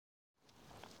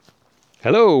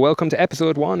Hello, welcome to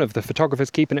episode 1 of the Photographers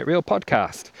Keeping It Real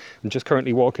podcast. I'm just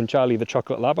currently walking Charlie the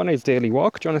Chocolate Lab on his daily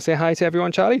walk. Do you want to say hi to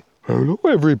everyone, Charlie? Hello,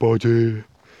 everybody.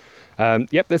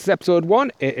 This is episode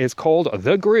 1. It is called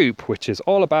The Group, which is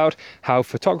all about how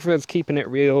Photographers Keeping It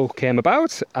Real came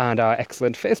about and our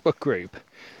excellent Facebook group.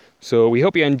 So we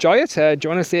hope you enjoy it. Do you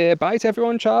want to say bye to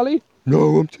everyone, Charlie?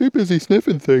 No, I'm too busy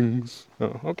sniffing things.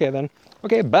 Oh, okay then.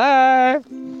 Okay, bye!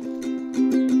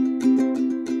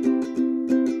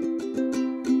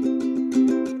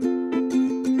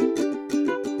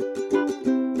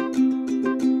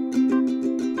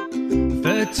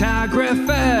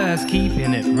 Photographers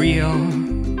keeping it real.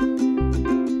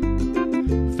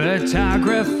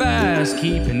 Photographers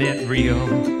keeping it real.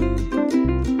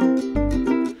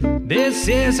 This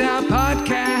is our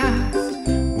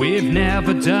podcast. We've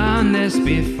never done this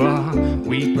before.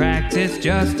 We practice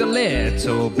just a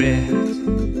little bit.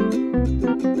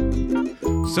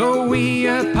 So we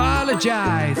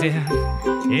apologize if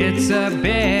it's a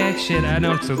bit shit I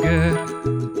not so good.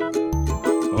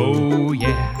 Oh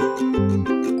yeah.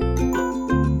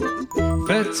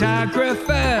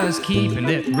 Photographers keeping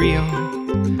it real.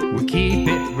 We keep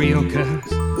it real cause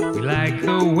we like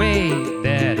the way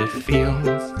that it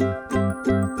feels.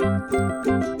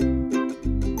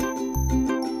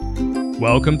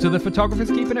 Welcome to the Photographers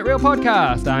Keeping It Real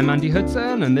podcast. I'm Andy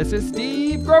Hudson and this is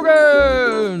Steve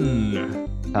Grogan.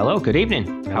 Hello, good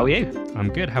evening. How are you?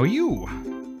 I'm good. How are you?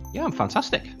 Yeah, I'm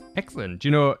fantastic. Excellent. Do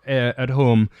you know, at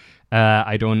home,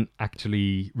 I don't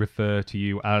actually refer to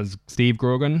you as Steve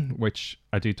Grogan, which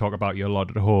I do talk about you a lot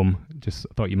at home. Just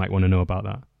thought you might want to know about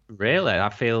that. Really? I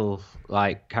feel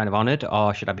like kind of honoured,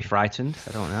 or should I be frightened?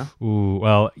 I don't know. Ooh,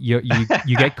 well, you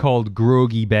get called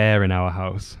Groggy Bear in our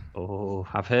house. Oh,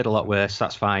 I've heard a lot worse.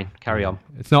 That's fine. Carry on.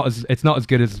 It's not as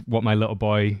good as what my little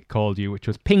boy called you, which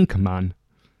was Pink Man.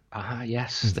 Ah,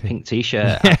 yes, the pink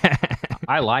T-shirt.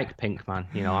 I like Pink Man.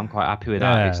 You know, I'm quite happy with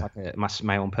that. It's like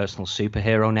my own personal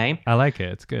superhero name. I like it.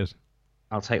 It's good.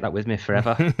 I'll take that with me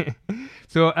forever.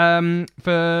 So,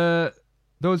 for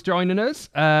those joining us,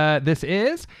 this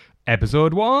is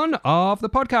episode 1 of the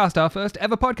podcast, our first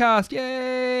ever podcast.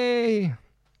 Yay!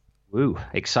 Woo,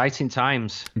 exciting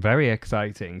times. Very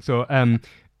exciting. So,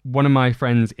 one of my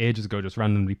friends ages ago just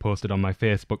randomly posted on my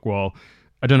Facebook wall,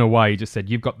 I don't know why, he just said,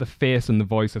 "You've got the face and the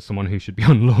voice of someone who should be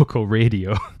on local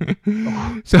radio."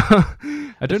 So,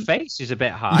 The face is a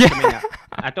bit harsh. Yeah. I mean,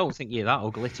 I don't think you're that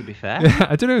ugly, to be fair.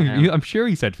 I don't know. I'm sure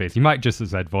he said face. He might just have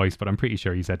said voice, but I'm pretty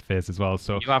sure he said face as well.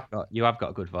 So You have got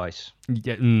a good voice.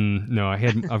 yeah, no,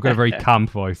 I've got a very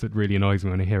camp voice that really annoys me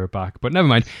when I hear it back. But never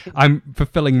mind. I'm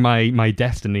fulfilling my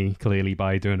destiny clearly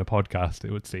by doing a podcast,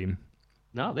 it would seem.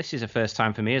 No, this is a first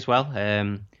time for me as well.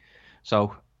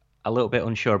 So a little bit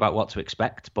unsure about what to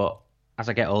expect, but as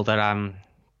I get older,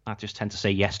 I just tend to say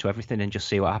yes to everything and just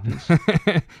see what happens.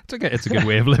 It's okay. It's a good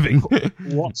way of living.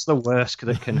 What's the worst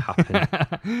that can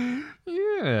happen?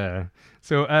 Yeah.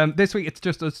 So this week it's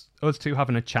just us two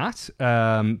having a chat.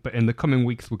 But in the coming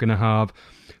weeks we're going to have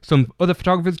some other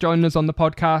photographers joining us on the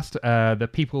podcast. The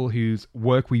people whose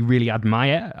work we really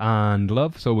admire and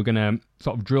love. So we're going to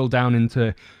sort of drill down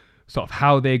into sort of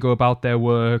how they go about their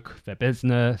work, their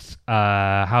business,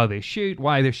 how they shoot,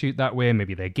 why they shoot that way,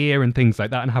 maybe their gear and things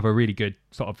like that, and have a really good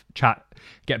sort of chat,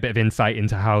 get a bit of insight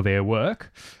into how they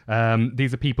work.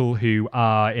 These are people who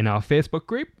are in our Facebook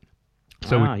group.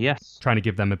 So we're yes. trying to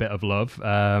give them a bit of love.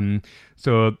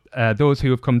 So those who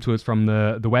have come to us from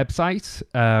the website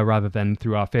rather than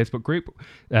through our Facebook group,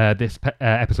 this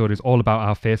episode is all about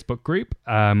our Facebook group,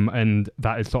 and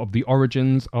that is sort of the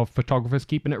origins of Photographers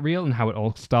Keeping It Real and how it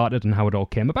all started and how it all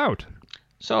came about.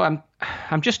 So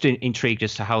I'm just intrigued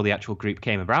as to how the actual group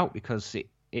came about, because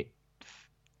it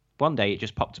one day it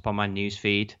just popped up on my news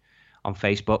feed on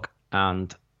Facebook,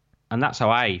 and that's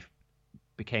how I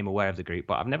became aware of the group,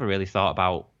 but I've never really thought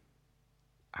about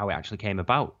how it actually came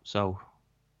about. So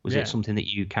was it something that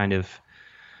you kind of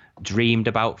dreamed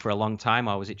about for a long time,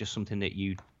 or was it just something that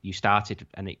you started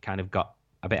and it kind of got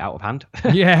a bit out of hand?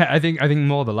 Yeah, I think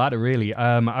more the latter, really.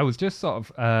 I was just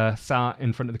sort of sat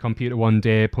in front of the computer one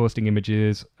day posting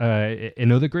images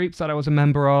in other groups that I was a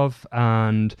member of,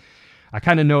 and I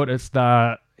kind of noticed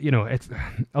that, you know, it's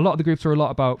a lot of the groups are a lot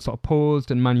about sort of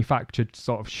posed and manufactured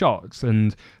sort of shots,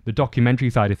 and the documentary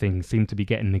side of things seemed to be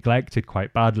getting neglected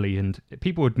quite badly. And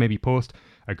people would maybe post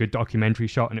a good documentary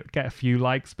shot and it would get a few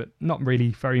likes, but not really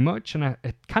very much. And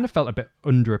it kind of felt a bit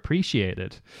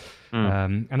underappreciated.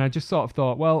 And I just sort of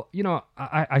thought, well, you know,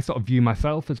 I sort of view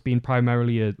myself as being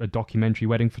primarily a documentary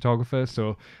wedding photographer,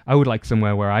 so I would like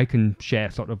somewhere where I can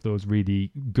share sort of those really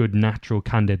good, natural,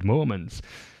 candid moments.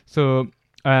 So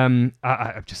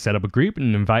I've just set up a group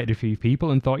and invited a few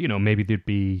people and thought, maybe there'd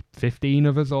be 15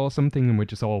 of us or something, and we'd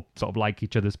just all sort of like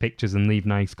each other's pictures and leave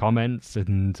nice comments.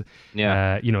 And,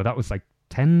 that was like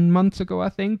 10 months ago, I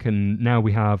think. And now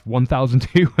we have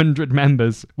 1,200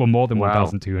 members. Well, more than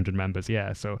 1,200 members.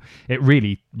 Yeah. So it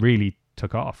really, really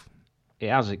took off. It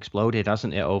has exploded,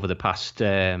 hasn't it, over the past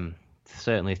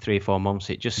certainly 3 or 4 months.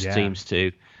 It just seems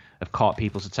to have caught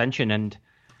people's attention. And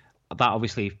that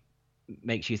obviously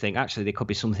makes you think, actually, there could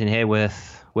be something here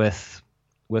worth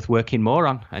working more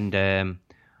on. And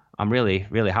I'm really,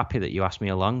 really happy that you asked me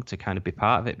along to kind of be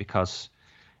part of it, because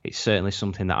it's certainly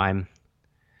something that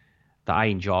I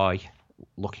enjoy,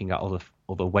 looking at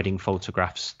other wedding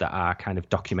photographs that are kind of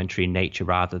documentary in nature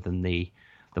rather than the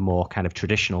more kind of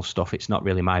traditional stuff. It's not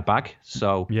really my bag.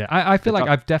 So yeah, I feel like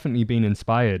I've definitely been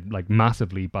inspired like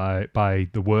massively by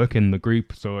the work in the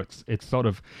group. So it's sort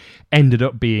of ended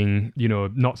up being,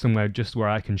 not somewhere just where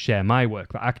I can share my work,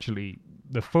 but actually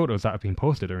the photos that have been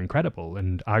posted are incredible.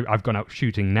 And I've gone out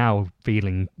shooting now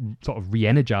feeling sort of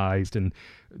re-energized, and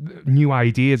new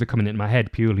ideas are coming into my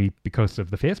head purely because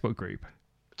of the Facebook group.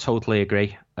 Totally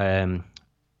agree. I'm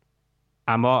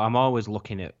always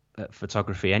looking at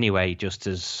photography anyway, just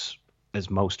as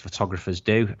most photographers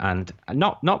do, and I'm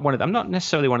not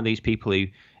necessarily one of these people who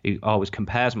always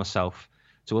compares myself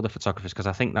to other photographers, because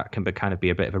I think that can be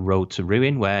a bit of a road to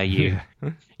ruin, where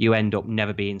you end up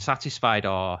never being satisfied,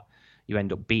 or you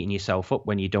end up beating yourself up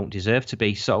when you don't deserve to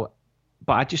be. So,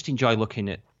 but I just enjoy looking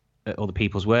at other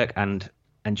people's work and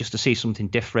just to see something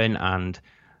different. And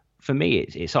for me,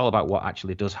 it's all about what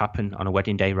actually does happen on a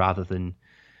wedding day, rather than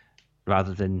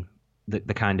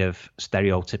the kind of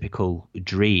stereotypical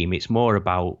dream. It's more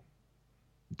about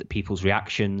the people's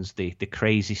reactions, the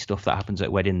crazy stuff that happens at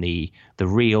a wedding, the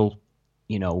real,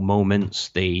 moments,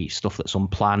 the stuff that's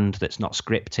unplanned, that's not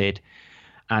scripted.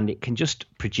 And it can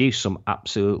just produce some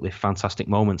absolutely fantastic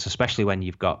moments, especially when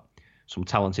you've got some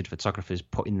talented photographers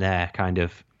putting their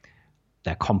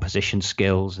composition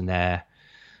skills and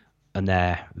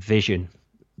their vision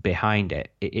behind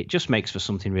it. It just makes for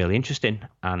something really interesting.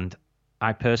 And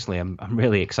I personally am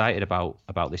really excited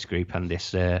about this group and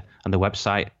this and the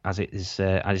website as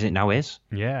it now is.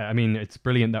 Yeah, I mean, it's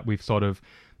brilliant that we've sort of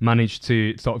managed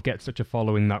to sort of get such a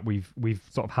following that we've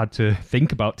sort of had to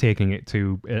think about taking it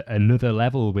to another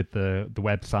level with the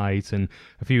website and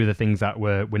a few of the things that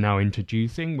we're now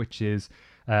introducing, which is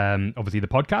obviously the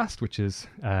podcast, which is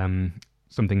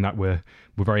something that we're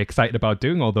very excited about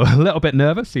doing, although a little bit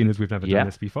nervous, seeing as we've never done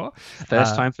this before.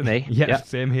 First time for me. Yeah,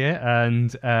 same here.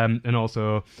 And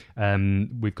also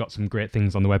we've got some great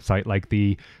things on the website, like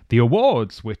the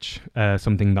awards, which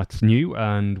something that's new,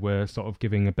 and we're sort of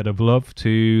giving a bit of love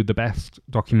to the best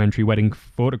documentary wedding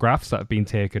photographs that have been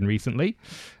taken recently.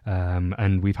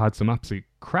 And we've had some absolute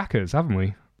crackers, haven't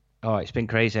we? Oh, it's been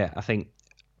crazy. I think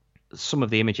some of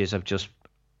the images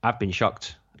I've been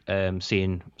shocked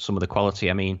seeing some of the quality.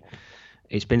 I mean,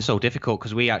 it's been so difficult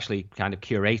because we actually kind of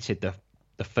curated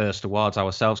the first awards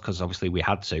ourselves, because obviously we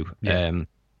had to. Yeah.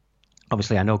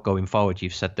 Obviously, I know going forward,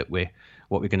 you've said that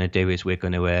what we're going to do is we've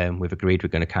agreed we're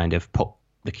going to kind of put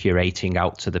the curating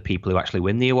out to the people who actually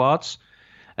win the awards.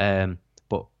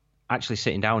 But actually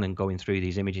sitting down and going through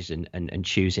these images and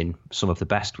choosing some of the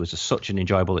best was such an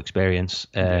enjoyable experience.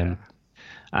 And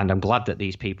I'm glad that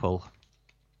these people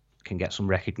can get some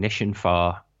recognition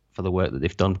for the work that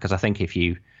they've done, because I think if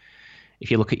you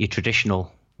look at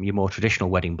your more traditional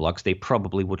wedding blogs, they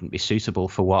probably wouldn't be suitable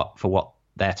for what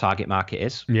their target market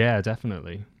is. Yeah,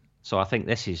 definitely. So I think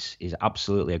this is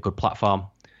absolutely a good platform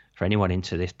for anyone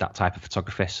into that type of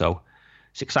photography. So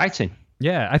it's exciting.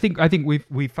 Yeah, I think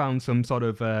we've found some sort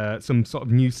of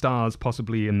new stars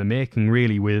possibly in the making,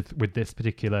 really, with this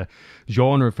particular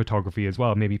genre of photography as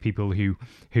well. Maybe people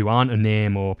who aren't a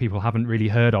name, or people haven't really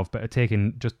heard of, but are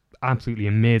taking just absolutely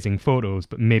amazing photos,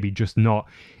 but maybe just not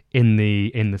in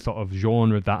the sort of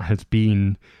genre that has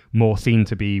been more seen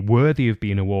to be worthy of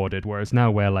being awarded. Whereas now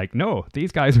we're like, no,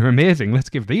 these guys are amazing. Let's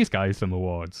give these guys some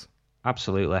awards.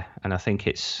 Absolutely, and I think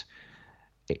it's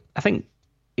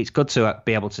good to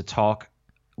be able to talk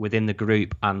within the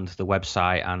group and the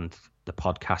website and the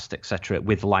podcast, etc.,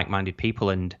 with like-minded people.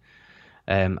 And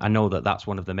I know that that's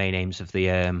one of the main aims of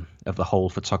the whole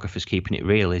Photographers Keeping It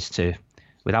Real, is to,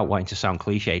 without wanting to sound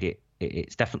cliched,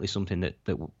 it's definitely something that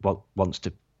wants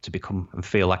to become and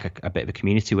feel like a bit of a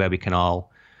community where we can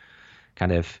all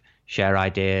kind of share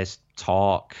ideas,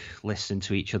 talk, listen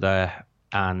to each other,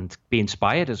 and be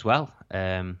inspired as well.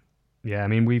 Yeah, I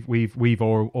mean, we've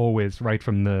always, right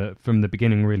from the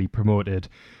beginning, really promoted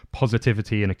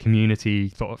positivity and a community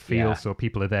sort of feel. So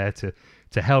people are there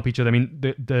to help each other. I mean,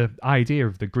 the idea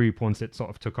of the group, once it sort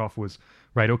of took off, was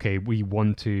right, okay, we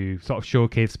want to sort of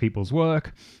showcase people's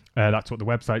work. That's what the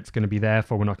website's going to be there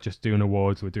for. We're not just doing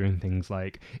awards. We're doing things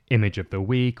like image of the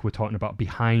week. We're talking about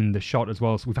behind the shot as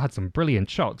well. So we've had some brilliant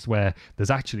shots where there's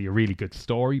actually a really good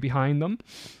story behind them.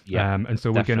 Yeah, and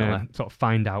so we're going to sort of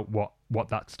find out what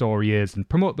that story is and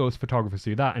promote those photographers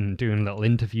through that, and doing little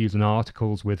interviews and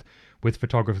articles with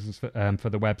photographers for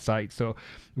the website. So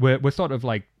we're sort of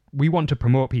like, we want to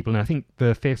promote people, and I think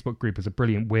the Facebook group is a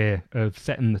brilliant way of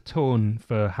setting the tone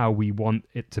for how we want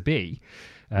it to be,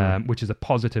 which is a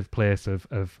positive place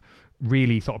of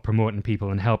really sort of promoting people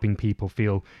and helping people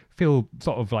feel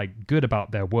sort of like good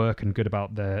about their work and good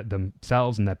about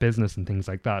themselves and their business and things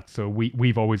like that. So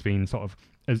we've always been sort of,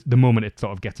 as the moment it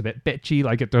sort of gets a bit bitchy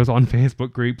like it does on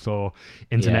Facebook groups or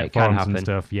internet forums and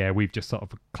stuff, we've just sort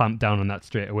of clamped down on that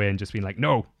straight away and just been like,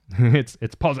 no, it's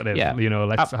positive. You know,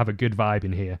 let's have a good vibe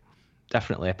in here.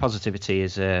 Definitely, positivity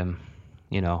is,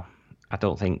 you know, I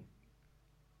don't think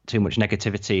too much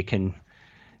negativity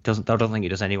I don't think it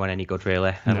does anyone any good,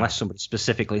 really, unless somebody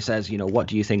specifically says, you know, what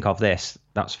do you think of this?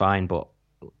 That's fine, but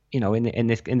you know, in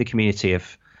the community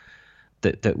of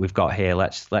that we've got here,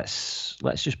 let's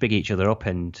just big each other up,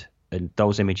 and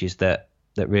those images that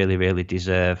really, really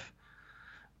deserve,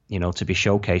 you know, to be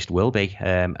showcased will be.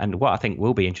 And what I think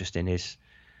will be interesting is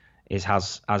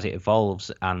as it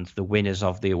evolves and the winners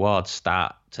of the awards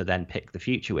start to then pick the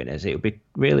future winners, it would be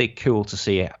really cool to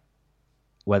see it,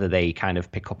 whether they kind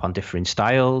of pick up on different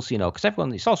styles, you know, because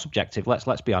it's all subjective.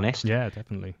 Let's be honest. Yeah,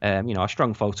 definitely. You know, a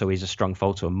strong photo is a strong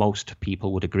photo, and most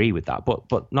people would agree with that.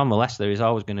 But nonetheless, there is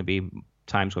always going to be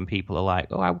times when people are like,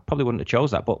 oh, I probably wouldn't have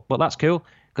chose that, but that's cool,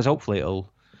 because hopefully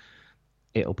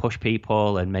it'll push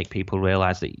people and make people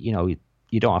realize that, you know,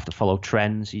 you don't have to follow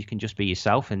trends. You can just be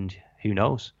yourself, and who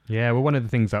knows? Yeah, well, one of the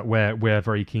things that we're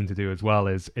very keen to do as well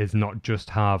is not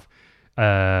just have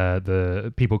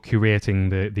the people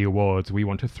curating the awards. We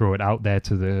want to throw it out there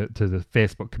to the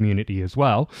Facebook community as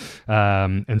well,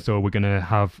 and so we're going to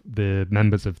have the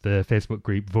members of the Facebook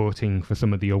group voting for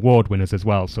some of the award winners as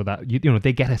well, so that you know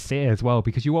they get a say as well,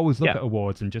 because you always look at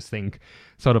awards and just think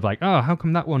sort of like, oh, how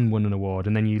come that one won an award?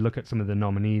 And then you look at some of the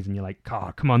nominees and you're like,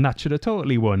 oh, come on, that should have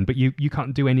totally won, but you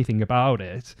can't do anything about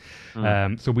it.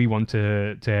 So we want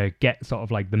to get sort of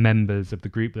like the members of the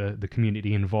group, the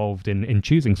community involved in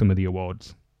choosing some of the awards.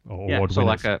 Award so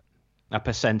winners. Like a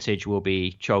percentage will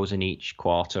be chosen each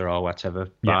quarter or whatever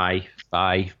by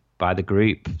the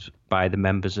group, by the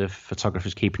members of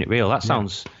Photographers Keeping It Real. That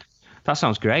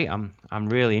sounds great. I'm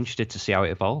really interested to see how it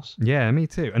evolves. Yeah, me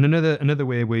too. And another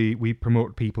way we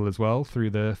promote people as well through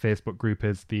the Facebook group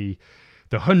is the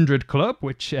 100 Club,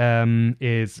 which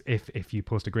is if you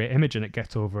post a great image and it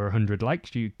gets over 100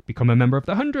 likes, you become a member of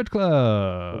the 100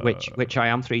 Club. Which I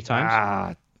am 3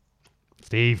 times.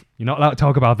 Steve, you're not allowed to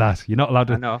talk about that. You're not allowed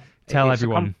to tell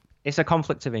everyone. It's a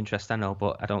conflict of interest, I know,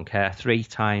 but I don't care. 3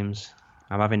 times.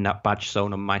 I'm having that badge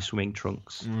sewn on my swimming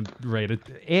trunks. Right.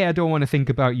 A, I don't want to think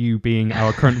about you being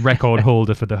our current record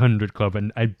holder for the 100 Club,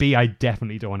 and B, I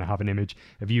definitely don't want to have an image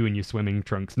of you in your swimming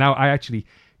trunks. Now, I actually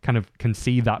kind of can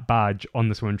see that badge on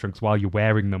the swimming trunks while you're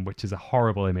wearing them, which is a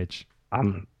horrible image.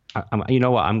 You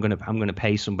know what? I'm gonna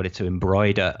pay somebody to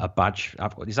embroider a badge.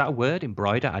 Is that a word?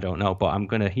 Embroider? I don't know, but I'm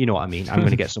gonna. You know what I mean? I'm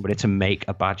gonna get somebody to make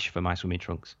a badge for my swimming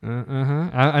trunks.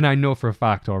 And I know for a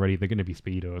fact already they're gonna be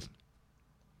Speedos.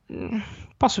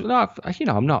 Possibly. No, you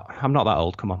know, I'm not that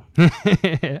old. Come on.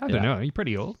 I don't know. You're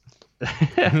pretty old.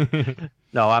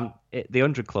 No, the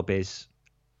 100 Club is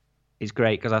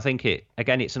great, because I think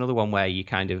it's another one where you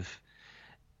kind of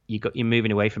you're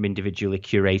moving away from individually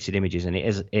curated images, and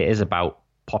it is about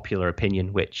popular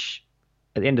opinion, which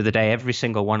at the end of the day, every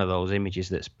single one of those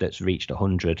images that's reached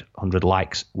 100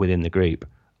 likes within the group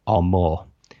or more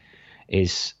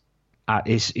is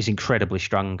incredibly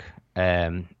strong,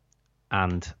 and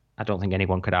I don't think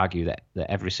anyone could argue that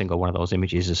every single one of those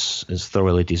images is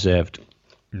thoroughly deserved.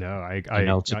 No, I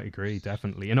agree,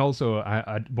 definitely. And also,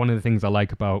 one of the things I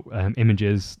like about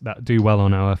images that do well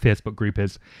on our Facebook group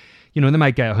is, you know, they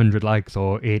might get 100 likes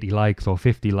or 80 likes or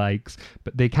 50 likes,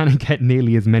 but they kind of get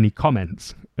nearly as many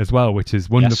comments as well, which is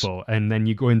wonderful. Yes. And then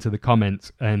you go into the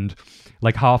comments and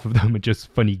like half of them are just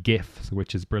funny GIFs,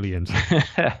 which is brilliant.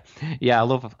 Yeah, I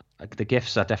love the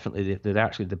GIFs. Are definitely, they're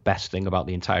actually the best thing about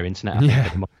the entire internet. I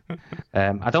think,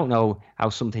 I don't know how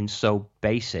something so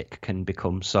basic can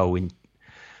become so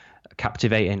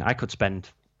captivating. I could spend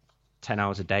 10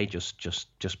 hours a day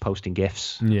just posting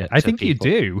GIFs. Yeah, I think people.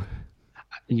 You do.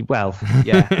 Well,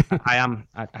 yeah,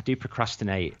 I do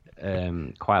procrastinate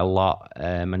quite a lot,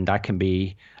 and I can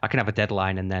have a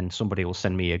deadline, and then somebody will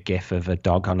send me a GIF of a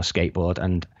dog on a skateboard,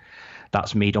 and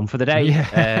that's me done for the day.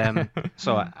 Yeah.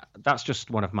 So that's just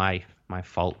one of my my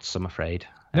faults, I'm afraid.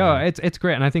 No, it's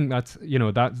great, and I think that's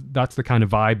that's the kind of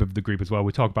vibe of the group as well.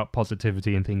 We talk about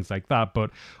positivity and things like that, but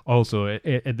also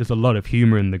there's a lot of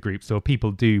humor in the group. So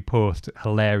people do post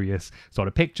hilarious sort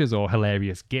of pictures or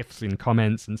hilarious gifs in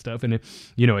comments and stuff, and it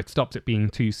stops it being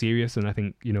too serious. And I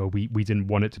think we didn't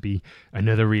want it to be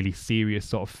another really serious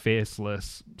sort of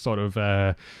faceless sort of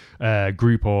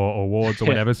group or awards or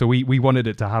whatever. So we wanted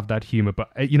it to have that humor, but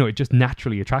it just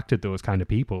naturally attracted those kind of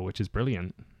people, which is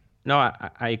brilliant. No,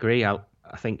 I agree.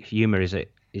 I think humour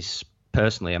is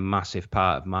personally a massive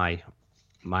part of my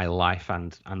life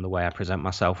and the way I present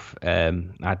myself.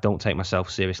 I don't take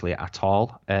myself seriously at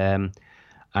all, and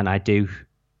I do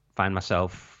find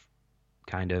myself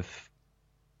kind of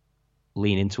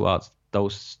leaning towards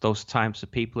those types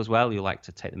of people as well. You like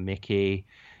to take the mickey,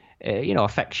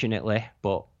 affectionately,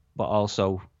 but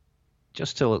also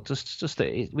just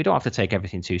that we don't have to take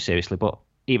everything too seriously. But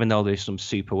even though there's some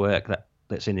super work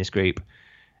that's in this group,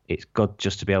 it's good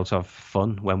just to be able to have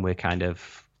fun when we're kind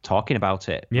of talking about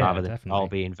it, rather than all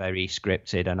being very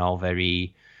scripted and all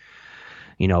very,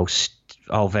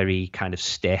 all very kind of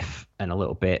stiff and a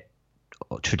little bit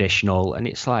traditional. And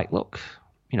it's like, look,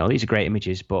 these are great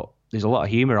images, but there's a lot of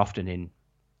humor often in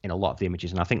a lot of the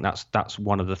images. And I think that's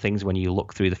one of the things when you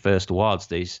look through the first awards,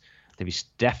 there is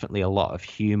definitely a lot of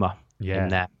humor. Yeah, in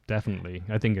there. Definitely.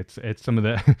 I think it's some of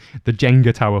the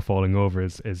Jenga tower falling over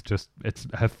is just, it's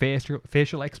her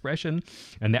facial expression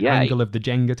and the angle of the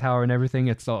Jenga tower and everything.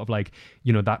 It's sort of like,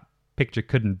 that picture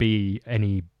couldn't be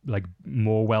any like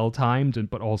more well timed,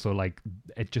 but also like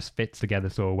it just fits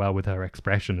together so well with her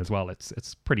expression as well.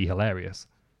 It's pretty hilarious.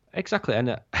 Exactly,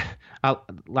 and I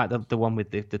like the one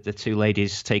with the two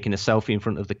ladies taking a selfie in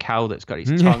front of the cow that's got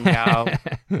his tongue out.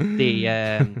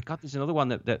 There's another one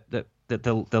that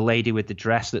the lady with the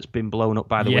dress that's been blown up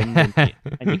by the wind,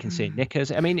 and you can see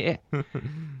knickers. I mean,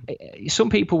 some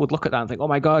people would look at that and think, "Oh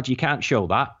my God, you can't show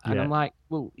that," and I'm like,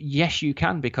 "Well, yes, you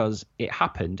can, because it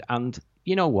happened." And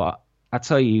you know what? I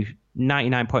tell you,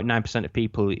 99.9% of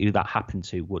people who that happened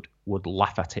to would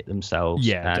laugh at it themselves.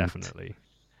 Yeah, definitely.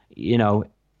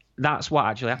 That's what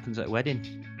actually happens at a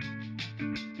wedding.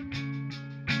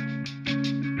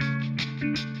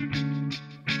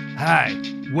 Hi,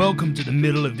 welcome to the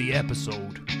middle of the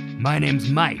episode. My name's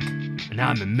Mike, and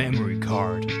I'm a memory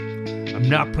card. I'm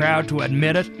not proud to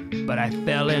admit it, but I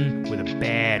fell in with a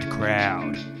bad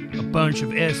crowd. A bunch of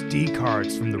SD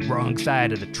cards from the wrong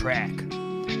side of the track.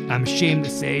 I'm ashamed to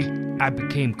say I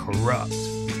became corrupt.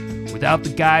 Without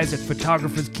the guys at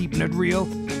Photographers Keeping It Real,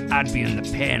 I'd be in the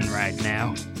pen right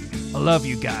now. I love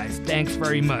you guys. Thanks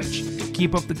very much.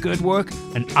 Keep up the good work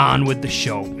and on with the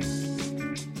show.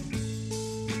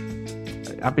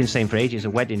 I've been saying for ages, a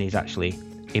wedding is actually,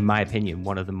 in my opinion,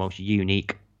 one of the most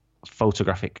unique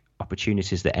photographic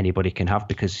opportunities that anybody can have,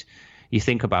 because you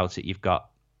think about it, you've got,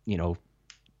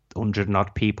 100 and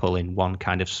odd people in one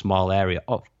kind of small area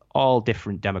of all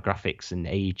different demographics and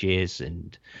ages,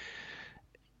 and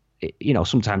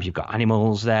sometimes you've got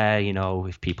animals there,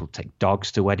 if people take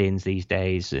dogs to weddings these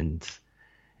days. And,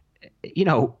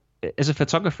 as a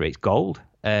photographer, it's gold.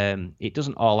 It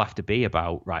doesn't all have to be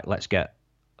about, right, let's get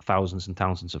thousands and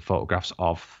thousands of photographs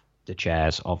of the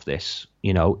chairs of this.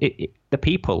 The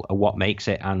people are what makes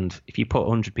it. And if you put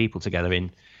 100 people together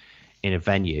in a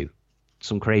venue,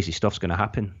 some crazy stuff's going to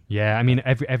happen. Yeah, I mean,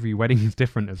 every wedding is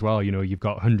different as well. You've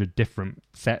got 100 different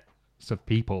sets of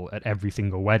people at every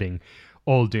single wedding,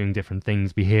 all doing different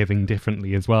things, behaving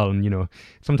differently as well. And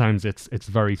sometimes it's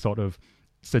very sort of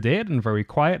sedate and very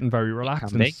quiet and very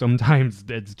relaxed, and sometimes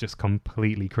it's just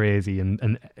completely crazy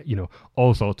and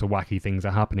all sorts of wacky things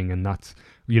are happening, and that's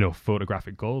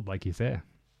photographic gold, like you say.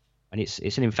 And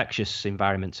it's an infectious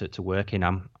environment to work in.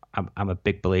 I'm a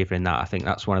big believer in that. I think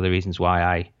that's one of the reasons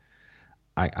why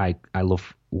I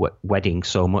love weddings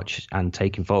so much and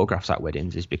taking photographs at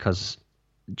weddings, is because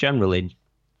generally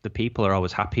the people are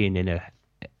always happy and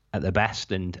at their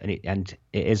best, and it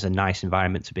is a nice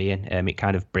environment to be in. It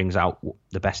kind of brings out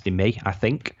the best in me, I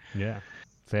think. Yeah.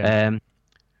 Fair.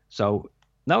 So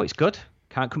no, it's good.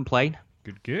 Can't complain.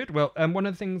 Good. Well, one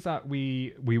of the things that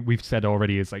we've said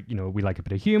already is, like, we like a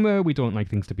bit of humor. We don't like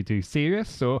things to be too serious.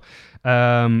 So,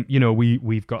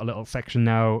 we've got a little section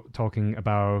now talking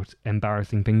about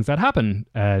embarrassing things that happen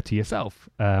to yourself,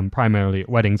 primarily at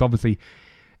weddings. Obviously,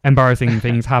 embarrassing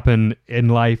things happen in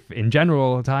life in general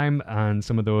all the time, and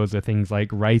some of those are things like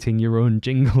writing your own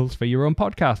jingles for your own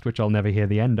podcast, which I'll never hear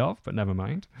the end of, but never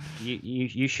mind.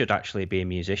 You should actually be a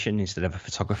musician instead of a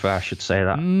photographer. I should say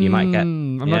that. You might get.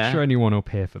 I'm not sure anyone will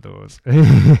pay for those.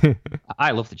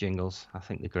 I love the jingles. I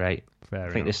think they're great. Fair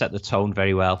I think they set the tone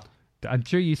very well. I'm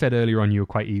sure you said earlier on you were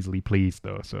quite easily pleased,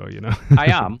 though. So I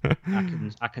am.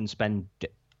 I can spend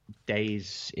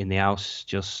days in the house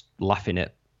just laughing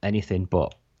at anything,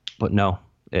 but no.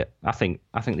 I think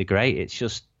they're great. It's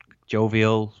just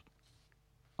jovial,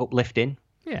 uplifting.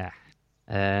 Yeah.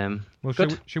 Well,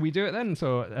 should we do it then?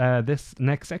 So this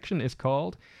next section is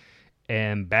called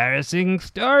Embarrassing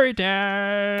Story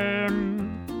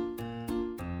Time.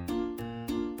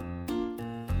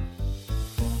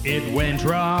 It went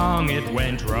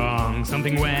wrong,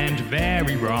 something went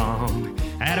very wrong.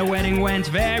 At a wedding went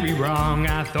very wrong,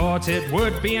 I thought it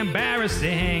would be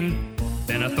embarrassing.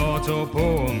 Then I thought, oh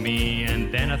poor me,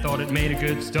 and then I thought it made a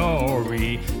good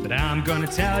story that I'm gonna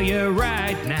tell you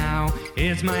right now.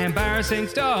 It's my embarrassing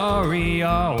story,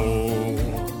 oh.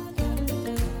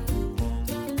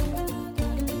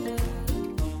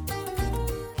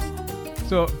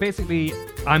 So basically,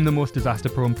 I'm the most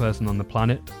disaster-prone person on the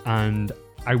planet, and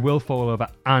I will fall over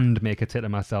and make a tit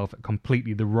of myself at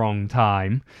completely the wrong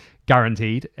time.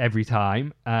 Guaranteed, every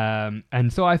time.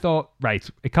 And so I thought, right,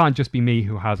 it can't just be me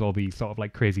who has all these sort of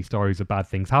like crazy stories of bad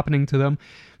things happening to them.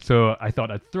 So I thought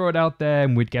I'd throw it out there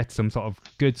and we'd get some sort of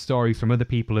good stories from other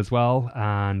people as well.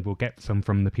 And we'll get some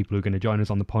from the people who are going to join us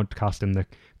on the podcast in the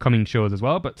coming shows as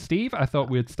well. But Steve, I thought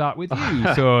we'd start with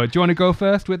you. So do you want to go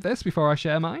first with this before I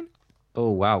share mine?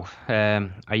 Oh, wow.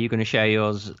 Are you going to share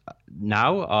yours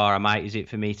now, or is it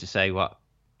for me to say what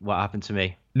happened to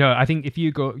me? No, I think if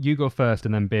you go first,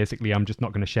 and then basically I'm just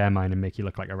not going to share mine and make you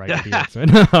look like a right idiot. So,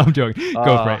 no, I'm joking.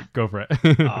 Go for it.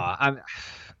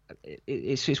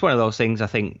 It's one of those things I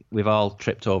think we've all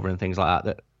tripped over and things like that.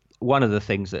 That one of the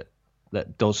things that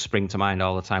does spring to mind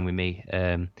all the time with me.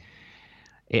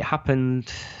 It happened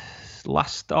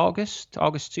last August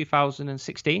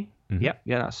 2016. Mm-hmm. Yeah,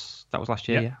 that was last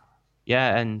year.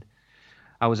 Yeah, and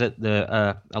I was at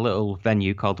a little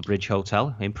venue called the Bridge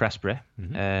Hotel in Prestbury.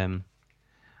 Mm-hmm.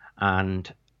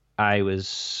 And I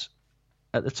was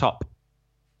at the top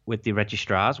with the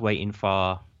registrars waiting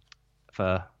for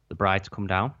the bride to come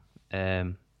down.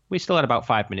 We still had about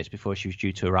 5 minutes before she was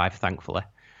due to arrive, thankfully.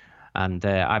 And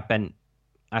I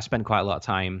spend quite a lot of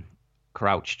time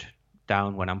crouched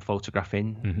down when I'm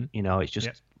photographing. Mm-hmm. It's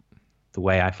just the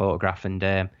way I photograph. And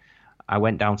I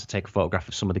went down to take a photograph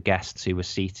of some of the guests who were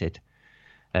seated.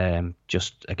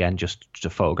 Just to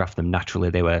photograph them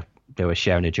naturally. They were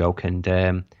sharing a joke,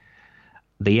 and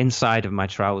the inside of my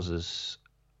trousers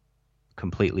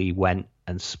completely went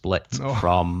and split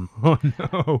from. Oh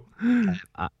no!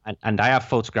 And I have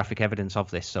photographic evidence of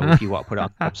this, so if you want to put it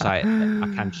on the website,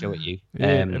 I can show it you.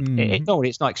 No,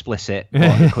 it's not explicit, but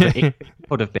it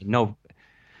could have been. No,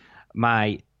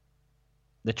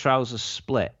 the trousers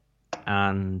split,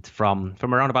 and from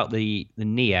around about the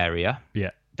knee area,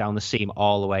 down the seam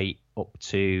all the way up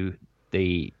to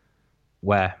the.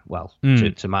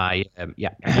 To my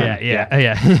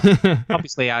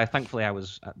Obviously, thankfully I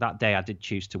was that day. I did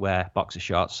choose to wear boxer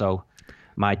shorts, so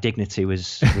my dignity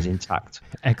was intact.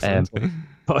 Excellent.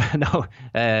 But no,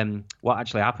 what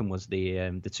actually happened was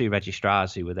the two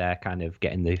registrars who were there, kind of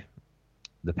getting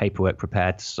the paperwork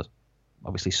prepared,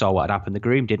 obviously saw what had happened. The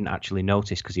groom didn't actually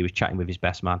notice because he was chatting with his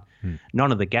best man.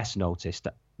 None of the guests noticed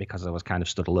because I was kind of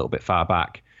stood a little bit far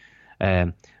back.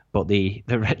 But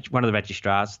one of the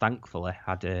registrars, thankfully,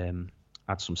 had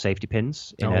some safety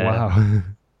pins in her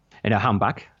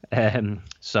handbag.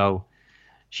 So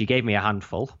she gave me a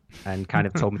handful and kind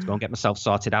of told me to go and get myself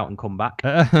sorted out and come back.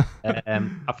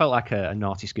 I felt like a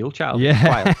naughty school child.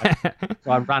 Yeah.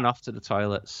 So I ran off to the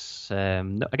toilets.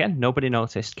 Again, nobody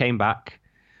noticed. Came back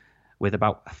with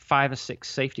about 5 or 6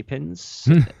 safety pins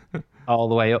all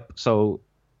the way up. So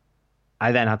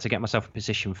I then had to get myself in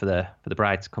position for the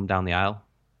bride to come down the aisle.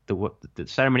 The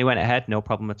ceremony went ahead, no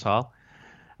problem at all.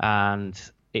 And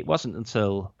it wasn't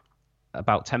until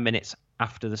about 10 minutes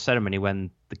after the ceremony,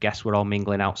 when the guests were all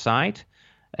mingling outside,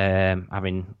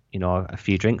 having a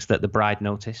few drinks, that the bride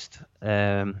noticed,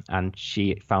 and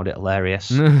she found it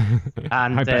hilarious.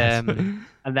 And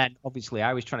then obviously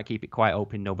I was trying to keep it quite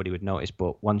open, nobody would notice.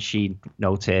 But once she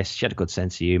noticed, she had a good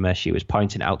sense of humour. She was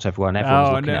pointing it out to everyone. Everyone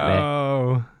was looking at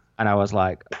me, and I was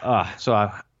like,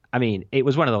 it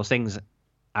was one of those things.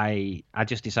 I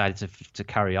just decided to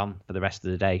carry on for the rest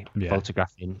of the day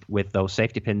photographing with those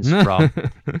safety pins from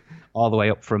all the way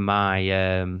up from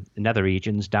my nether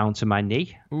regions down to my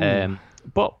knee.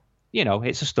 But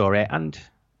it's a story, and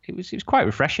it was quite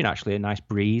refreshing, actually. A nice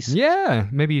breeze. Yeah,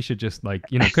 maybe you should just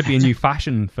could be a new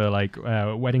fashion for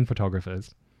wedding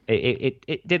photographers.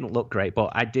 It didn't look great,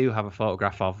 but I do have a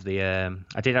photograph of the.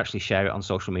 I did actually share it on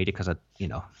social media because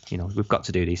we've got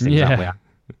to do these things, haven't we? I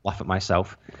laugh at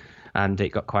myself. And it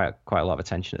got quite a lot of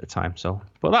attention at the time. So,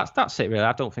 but that's it really.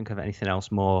 I don't think of anything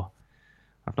else more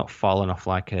I've not fallen off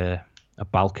like a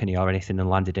balcony or anything and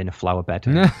landed in a flower bed.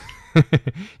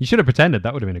 You should have pretended.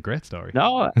 That would have been a great story.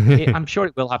 No, I'm sure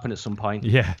it will happen at some point.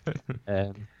 Yeah.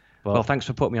 Well, thanks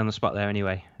for putting me on the spot there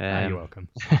anyway. You're welcome.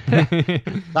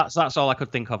 That's all I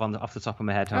could think of off the top of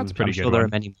my head. That's I'm pretty sure good there one.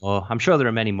 are many more. I'm sure there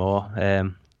are many more.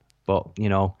 But, you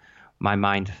know, my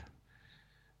mind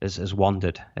has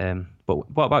wandered. But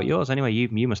what about yours anyway?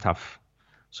 You must have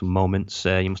some moments.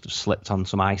 You must have slipped on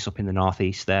some ice up in the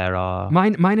northeast there, or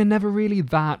Mine are never really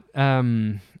that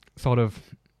sort of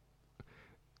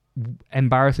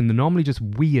embarrassing. They're normally just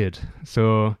weird.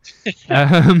 So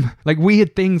like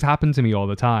weird things happen to me all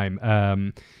the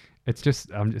time. It's just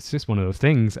one of those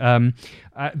things.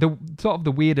 The sort of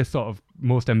the weirdest, sort of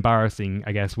most embarrassing,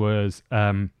 I guess, was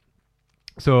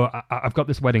so I've got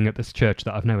this wedding at this church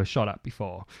that I've never shot at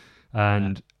before,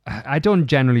 and I don't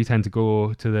generally tend to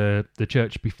go to the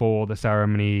church before the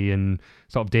ceremony and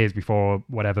sort of days before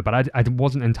whatever, but I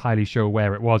wasn't entirely sure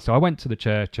where it was. So I went to the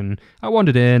church and I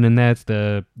wandered in, and there's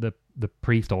the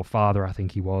priest or father, I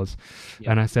think he was.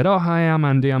 Yeah. And I said, "Oh, hi, I'm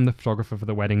Andy. I'm the photographer for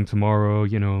the wedding tomorrow.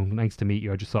 You know, nice to meet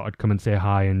you. I just thought I'd come and say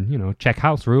hi and, you know, check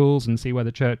house rules and see where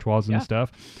the church was and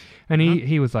stuff." And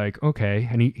he was like, okay.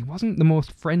 And he wasn't the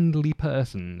most friendly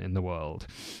person in the world.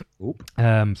 Oop.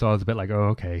 So I was a bit like, oh,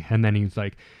 okay. And then he was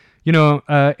like, you know,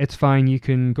 it's fine. You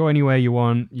can go anywhere you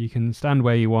want. You can stand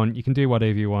where you want. You can do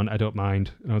whatever you want. I don't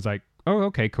mind. And I was like, oh,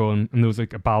 okay, cool. And there was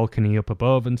like a balcony up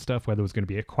above and stuff where there was going to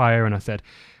be a choir. And I said,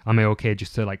 am I okay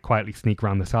just to like quietly sneak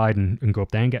around the side and go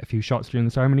up there and get a few shots during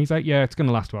the ceremony? He's like, yeah, it's going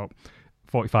to last about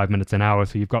 45 minutes, an hour,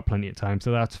 so you've got plenty of time,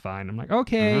 so that's fine. I'm like,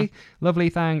 okay, lovely,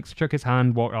 thanks. Shook his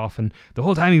hand, walked off, and the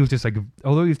whole time he was just like,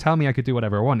 although he was telling me I could do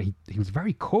whatever I want, he was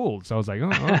very cold. So I was like,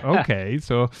 oh okay.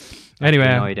 So anyway,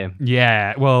 annoyed him.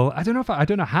 Yeah, well, I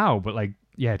don't know how, but like,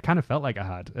 yeah, it kind of felt like I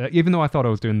had, even though I thought I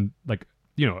was doing like,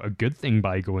 you know, a good thing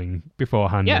by going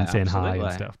beforehand and saying hi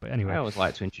and stuff. But anyway, I always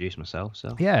like to introduce myself.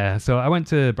 So yeah, so I went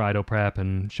to bridal prep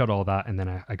and shot all that, and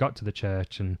then I got to the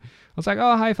church and I was like,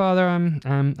 "Oh, hi, Father.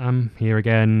 I'm here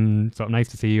again. Sort of nice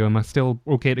to see you. Am I still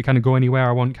okay to kind of go anywhere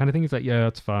I want?" Kind of thing. He's like, "Yeah,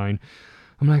 that's fine."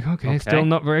 I'm like, okay, still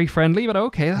not very friendly, but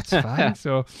okay, that's fine.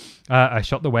 So I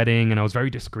shot the wedding and I was very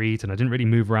discreet and I didn't really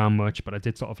move around much, but I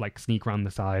did sort of like sneak around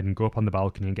the side and go up on the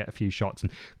balcony and get a few shots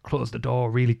and close the door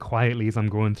really quietly as I'm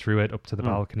going through it up to the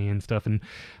balcony and stuff.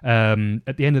 And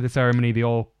at the end of the ceremony, they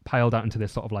all piled out into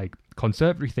this sort of like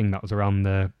conservatory thing that was around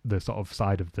the sort of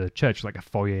side of the church, like a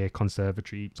foyer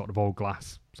conservatory, sort of all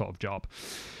glass sort of job.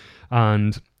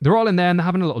 And they're all in there and they're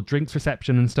having a little drinks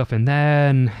reception and stuff in there,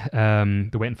 and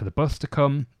they're waiting for the bus to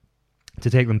come to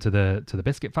take them to the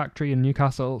biscuit factory in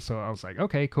Newcastle. So I was like,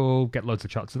 okay, cool, get loads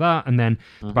of shots of that. And then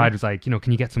the bride was like, you know,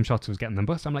 can you get some shots of us getting the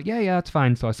bus? I'm like, yeah, it's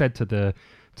fine. So I said to the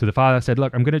father, I said,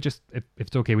 look, I'm gonna just, if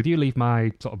it's okay with you, leave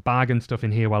my sort of bag and stuff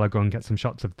in here while I go and get some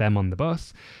shots of them on the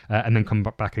bus, and then come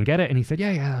back and get it. And he said,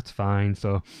 yeah, that's fine.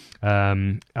 So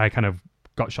I kind of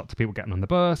got shots of people getting on the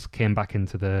bus, came back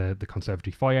into the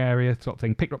conservatory foyer area sort of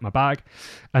thing, picked up my bag,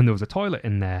 and there was a toilet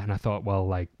in there. And I thought,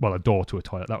 well, a door to a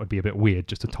toilet, that would be a bit weird,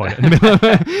 just a toilet in the middle of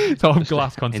a sort of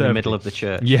glass conservatory. In the middle of the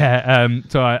church. Yeah,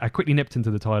 so I quickly nipped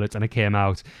into the toilet and I came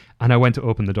out and I went to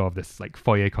open the door of this like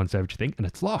foyer conservatory thing and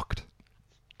it's locked.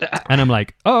 And I'm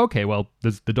like, oh, okay, well,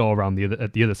 there's the door around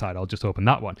at the other side. I'll just open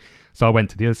that one. So I went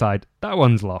to the other side. That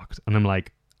one's locked. And I'm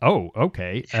like, oh,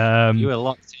 okay. You were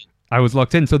locked in. I was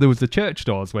locked in. So there was the church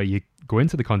doors where you go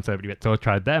into the conservatory bit. So I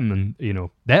tried them and, you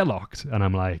know, they're locked. And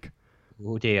I'm like,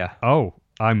 oh dear. Oh,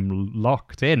 I'm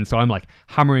locked in. So I'm like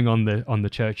hammering on the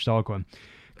church door going,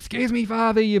 excuse me,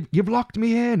 Father, you've locked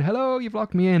me in. Hello, you've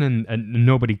locked me in. And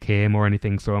nobody came or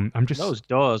anything. So I'm just... Those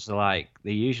doors are like,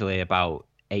 they're usually about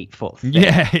 8 foot thick.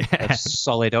 Yeah. Of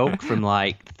solid oak from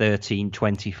like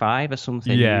 1325 or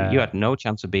something. Yeah. You had no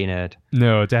chance of being heard.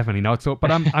 No, definitely not. So, but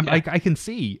I can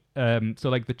see. So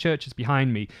like the church is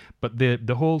behind me, but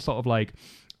the whole sort of like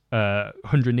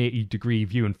 180-degree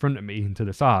view in front of me and to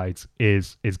the sides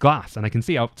is glass, and I can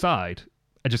see outside.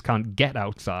 I just can't get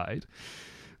outside.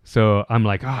 So I'm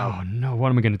like, oh no, what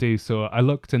am I going to do? So I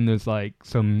looked and there's like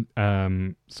some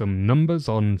numbers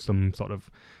on some sort of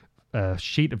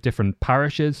sheet of different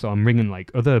parishes. So I'm ringing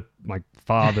like other like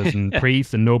fathers and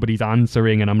priests and nobody's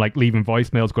answering, and I'm like leaving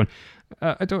voicemails going,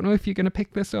 I don't know if you're going to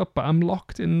pick this up, but I'm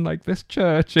locked in like this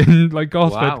church in like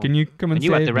Gosford. Wow. Can you come and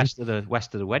you had the me? rest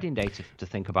of the wedding day to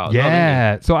think about.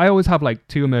 Yeah. So I always have like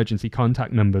 2 emergency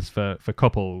contact numbers for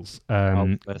couples.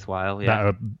 Worthwhile. Yeah. That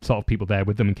are sort of people there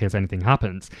with them in case anything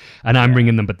happens. And I'm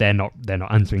ringing them, but they're not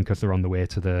answering because they're on the way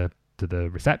to the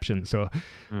reception. So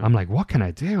I'm like, what can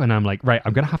I do? And I'm like, right,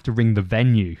 I'm gonna have to ring the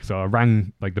venue. So I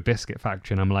rang like the biscuit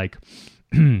factory and I'm like,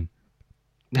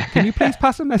 can you please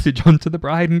pass a message on to the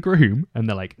bride and groom? And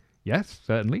they're like, yes,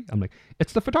 certainly. I'm like,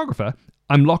 it's the photographer.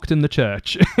 I'm locked in the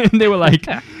church. And they were like,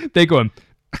 they're going,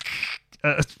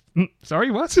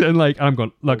 sorry, what? And like, I'm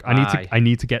going, look, I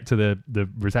need to get to the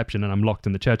reception, and I'm locked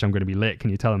in the church. I'm going to be late. Can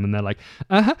you tell them? And they're like,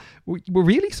 we're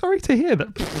really sorry to hear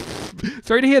that.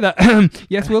 Sorry to hear that.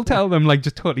 Yes, we'll tell them. Like,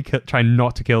 just totally trying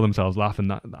not to kill themselves, laughing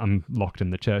that I'm locked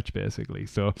in the church, basically.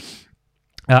 So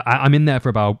I'm in there for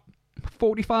about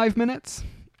 45 minutes.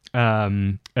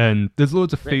 And there's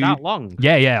loads of food. That long?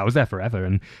 Yeah, I was there forever,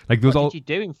 and like there was What did you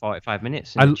do in 45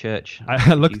 minutes in the church?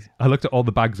 I looked at all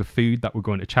the bags of food that were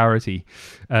going to charity.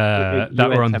 That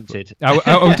were on. Tempted.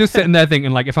 I was just sitting there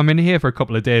thinking, like, if I'm in here for a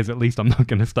couple of days, at least I'm not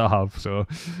going to starve. So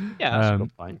yeah, that's a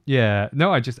good point. Yeah,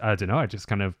 no, I don't know. I just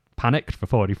kind of panicked for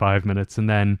 45 minutes, and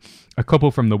then a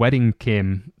couple from the wedding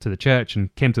came to the church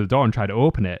and came to the door and tried to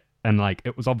open it. And like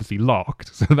it was obviously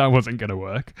locked, so that wasn't going to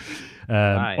work.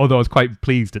 Right. Although I was quite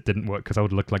pleased it didn't work, because I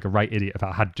would have looked like a right idiot if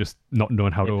I had just not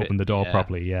known how to open the door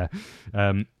properly. Yeah.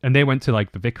 And they went to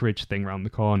like the vicarage thing around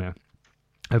the corner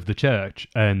of the church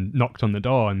and knocked on the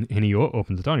door, and he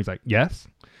opens the door and he's like, yes.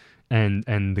 And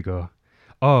they go,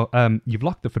 oh, you've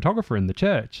locked the photographer in the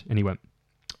church. And he went,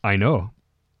 I know.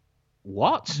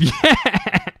 What?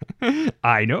 Yeah,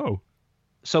 I know.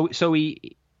 So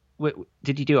he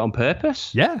did he do it on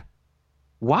purpose? Yeah.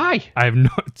 Why?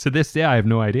 To this day, I have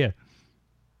no idea.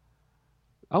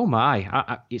 Oh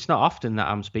my! It's not often that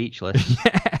I'm speechless.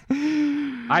 Yeah.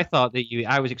 I thought that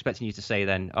I was expecting you to say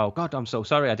then, "Oh God, I'm so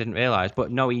sorry, I didn't realise."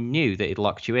 But no, he knew that he'd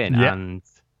locked you in, and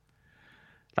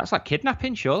that's like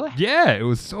kidnapping, surely. Yeah, it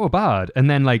was so bad. And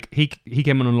then like he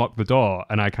came and unlocked the door,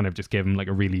 and I kind of just gave him like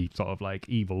a really sort of like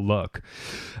evil look.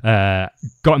 Got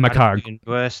in my car. Even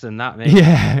worse than that, maybe.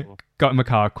 Yeah. Got in my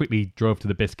car, quickly drove to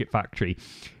the biscuit factory.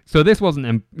 So this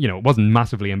wasn't, it wasn't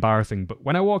massively embarrassing. But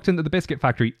when I walked into the biscuit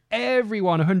factory,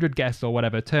 everyone, 100 guests or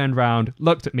whatever, turned around,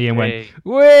 looked at me and went,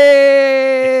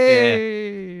 "Way!"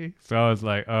 Yeah. So I was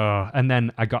like, oh. And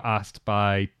then I got asked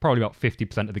by probably about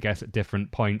 50% of the guests at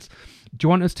different points, do you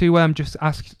want us to just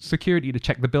ask security to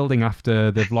check the building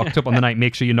after they've locked up on the night,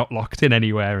 make sure you're not locked in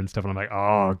anywhere and stuff? And I'm like,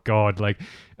 oh God, like,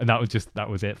 and that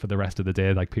was it for the rest of the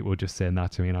day. Like people were just saying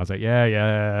that to me, and I was like,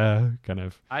 yeah, kind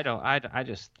of. I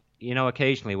just,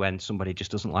 occasionally when somebody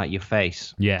just doesn't like your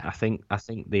face. Yeah. I think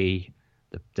the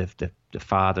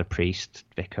father, priest,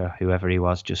 vicar, whoever he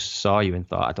was, just saw you and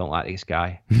thought, I don't like this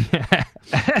guy. Yeah,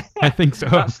 I think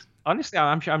so. Honestly,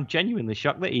 I'm genuinely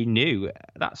shocked that he knew.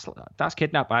 That's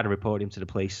kidnap. I'd report him to the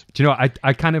police. Do you know,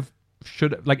 I kind of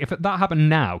should, like, if that happened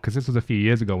now, because this was a few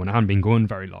years ago when I hadn't been going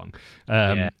very long,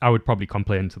 I would probably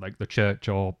complain to like the church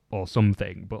or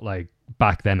something. But like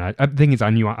back then, the thing is,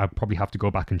 I knew I'd probably have to go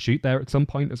back and shoot there at some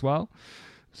point as well.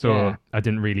 So I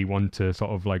didn't really want to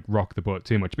sort of like rock the boat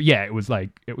too much. But yeah, it was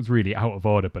really out of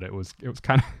order, but it was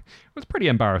pretty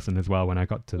embarrassing as well when I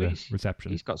got to the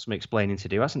reception. He's got some explaining to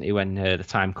do, hasn't he, when the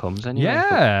time comes anyway?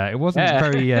 Yeah, it wasn't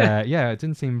very it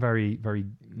didn't seem very, very,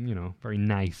 very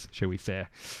nice, shall we say.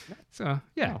 So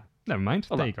never mind.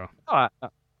 Well, there you go.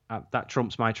 That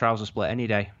trumps my trouser split any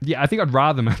day. Yeah, I think I'd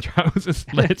rather my trouser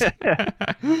split. To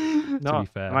be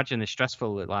fair. Imagine it's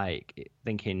stressful, like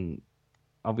thinking,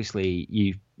 obviously,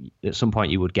 you at some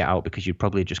point you would get out because you'd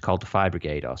probably just called the fire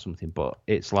brigade or something. But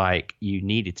it's like you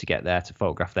needed to get there to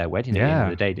photograph their wedding at the end of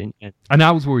the day, didn't you? And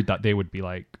I was worried that they would be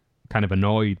like kind of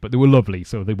annoyed, but they were lovely,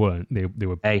 so they weren't. They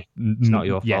were. Hey, it's not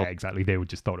your fault. Yeah, exactly. They would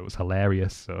just thought it was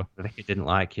hilarious. So I think it didn't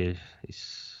like you.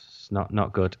 It's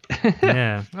not good.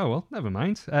 Yeah. Oh well, never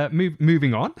mind.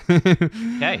 Moving on.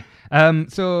 Okay.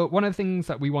 So one of the things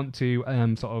that we want to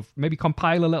sort of maybe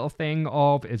compile a little thing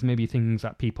of is maybe things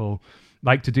that people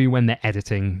like to do when they're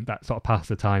editing, that sort of pass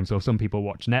the time. So some people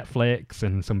watch Netflix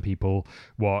and some people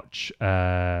watch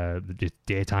just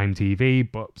daytime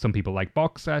TV, but some people like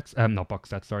podcasts,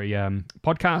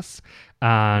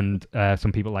 and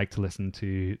some people like to listen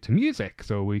to music.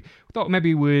 So we thought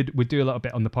maybe we'd do a little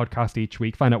bit on the podcast each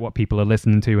week, find out what people are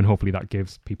listening to, and hopefully that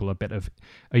gives people a bit of,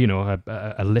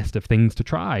 a list of things to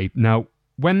try. Now,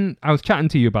 when I was chatting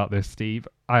to you about this, Steve,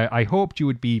 I hoped you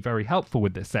would be very helpful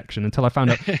with this section until I found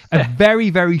out a very,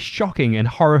 very shocking and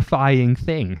horrifying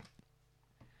thing.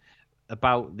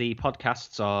 About the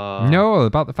podcasts or... No,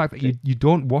 about the fact that you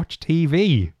don't watch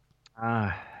TV.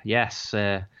 Yes.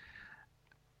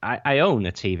 I own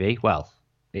a TV. Well,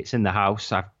 it's in the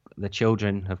house. The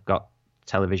children have got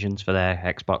televisions for their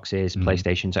Xboxes,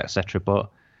 PlayStations, etc.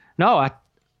 But no,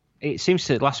 it seems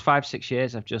to the last 5-6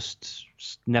 years I've just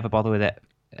never bothered with it.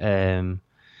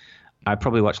 I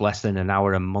probably watch less than an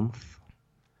hour a month.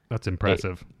 That's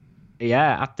impressive.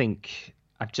 I think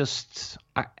I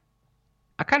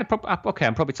I kind of okay.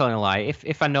 I'm probably telling a lie.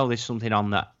 If I know there's something on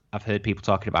that I've heard people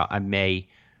talking about, I may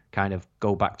kind of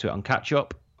go back to it and catch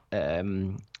up.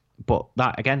 But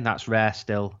that's rare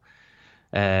still.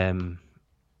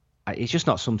 It's just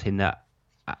not something that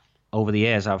over the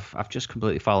years I've just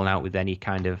completely fallen out with any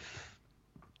kind of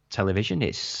television.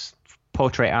 It's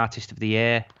Portrait Artist of the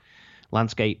Year,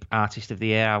 Landscape Artist of the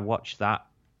Year. I watch that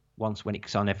once when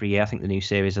it's on every year. I think the new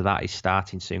series of that is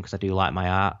starting soon because I do like my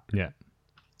art. Yeah.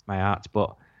 My art.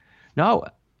 But no,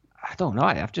 I don't know.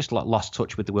 I've just lost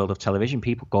touch with the world of television.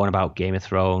 People going about Game of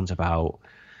Thrones, and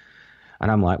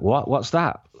I'm like, what's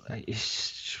that?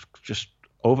 It's just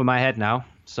over my head now.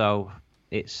 So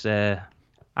it's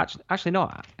actually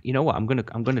no. You know what? I'm gonna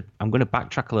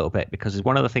backtrack a little bit because it's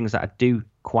one of the things that I do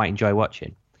quite enjoy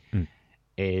watching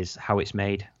is how it's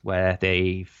made, where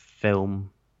they film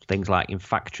things like in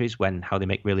factories how they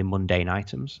make really mundane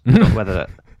items. I don't know whether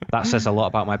that says a lot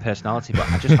about my personality,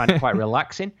 but I just find it quite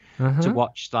relaxing to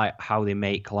watch like how they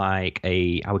make how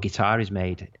a guitar is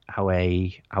made, how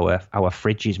a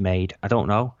fridge is made. I don't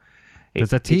know.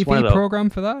 There's a TV program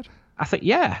for that? I think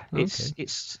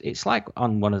it's like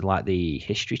on one of like the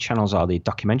history channels or the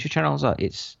documentary channels. I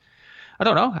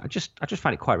don't know. I just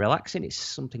find it quite relaxing. It's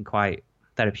something quite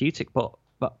therapeutic, but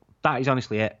that is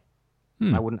honestly it.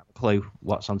 I wouldn't have a clue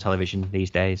what's on television these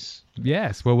days.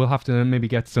 Yes, well, we'll have to maybe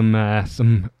get some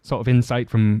sort of insight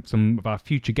from some of our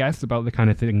future guests about the kind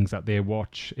of things that they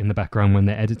watch in the background when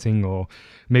they're editing, or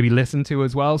maybe listen to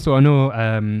as well. So I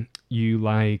know you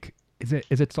like, is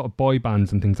it sort of boy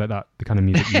bands and things like that, the kind of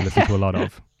music you listen to a lot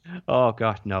of? Oh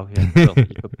gosh, no. Yeah.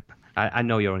 I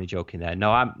know you're only joking there.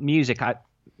 No, music.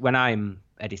 When I'm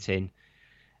editing,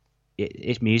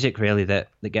 it's music really that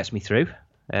gets me through.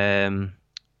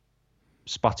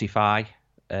 Spotify,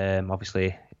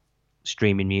 obviously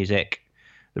streaming music,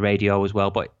 the radio as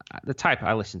well. But the type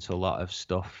I listen to a lot of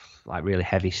stuff, like really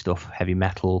heavy stuff, heavy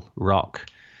metal, rock,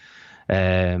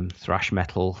 thrash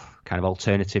metal, kind of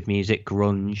alternative music,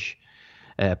 grunge,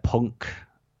 punk.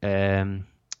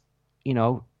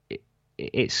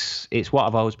 It's what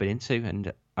I've always been into,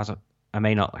 and I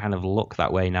may not kind of look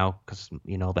that way now because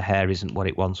the hair isn't what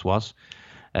it once was.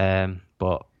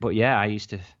 But yeah, I used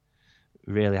to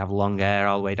really have long hair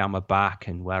all the way down my back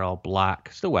and wear all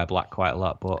black. Still wear black quite a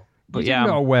lot, but yeah. You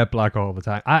don't wear black all the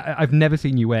time. I've never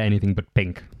seen you wear anything but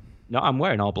pink. No, I'm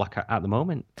wearing all black at the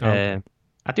moment. Okay.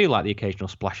 I do like the occasional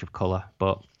splash of colour,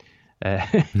 but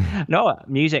no,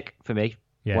 music for me,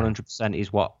 100%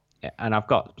 is what. And I've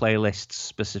got playlists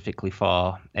specifically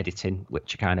for editing,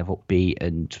 which are kind of upbeat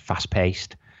and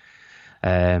fast-paced,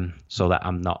 so that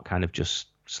I'm not kind of just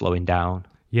slowing down.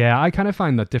 Yeah, I kind of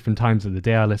find that different times of the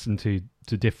day I listen to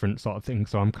different sort of things.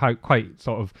 So I'm quite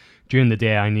sort of, during the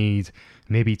day I need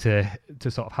maybe to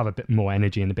sort of have a bit more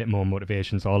energy and a bit more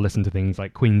motivation. So I'll listen to things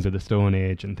like Queens of the Stone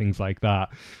Age and things like that.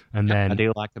 And then I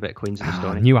do like a bit of Queens of the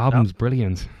Stone Age. New album's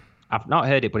brilliant. I've not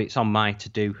heard it, but it's on my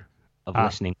to-do of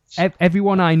listening.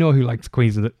 Everyone I know who likes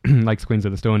Queens of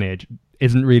the Stone Age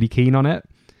isn't really keen on it.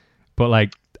 But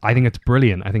like, I think it's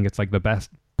brilliant. I think it's like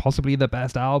possibly the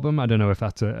best album. I don't know if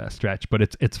that's a stretch, but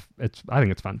it's I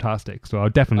think it's fantastic. So I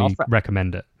would definitely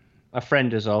recommend it. A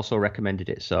friend has also recommended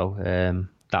it, so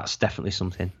that's definitely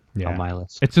something on my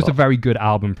list. It's just a very good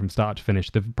album from start to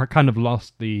finish. They've kind of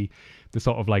lost the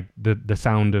sort of like the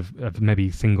sound of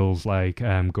maybe singles like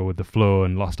Go With The Flow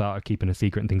and Lost Art of Keeping a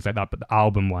Secret and things like that, but the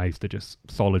album wise they're just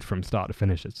solid from start to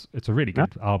finish. It's a really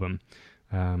good album.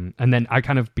 And then I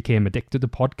kind of became addicted to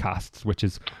podcasts, which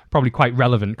is probably quite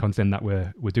relevant considering that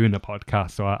we're doing a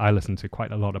podcast. So I listen to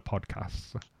quite a lot of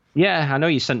podcasts. Yeah, I know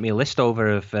you sent me a list over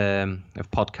of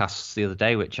podcasts the other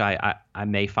day, which I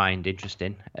may find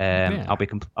interesting. I'll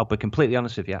be completely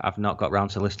honest with you, I've not got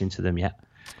round to listening to them yet.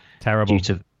 Terrible.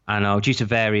 Due to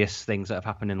various things that have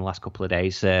happened in the last couple of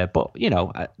days. But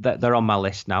they're on my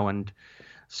list now, and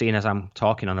seeing as I'm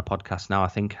talking on a podcast now, I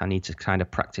think I need to kind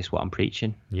of practice what I'm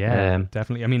preaching. Yeah,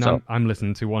 definitely. I mean, I'm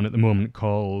listening to one at the moment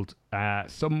called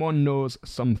Someone Knows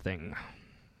Something.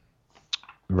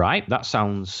 Right, that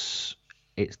sounds...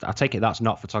 I take it that's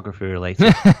not photography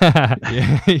related.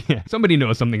 yeah. Somebody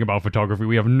knows something about photography.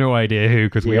 We have no idea who,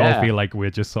 because we all feel like we're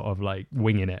just sort of like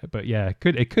winging it. But yeah,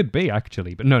 it could be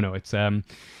actually. But no, it's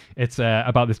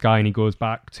about this guy, and he goes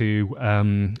back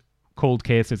to cold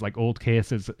cases, like old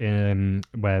cases,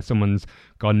 where someone's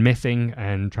gone missing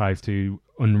and tries to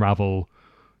unravel,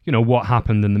 what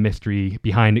happened and the mystery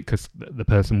behind it, because the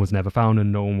person was never found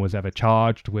and no one was ever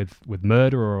charged with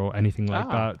murder or anything like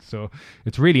that. So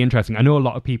it's really interesting. I know a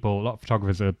lot of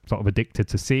photographers are sort of addicted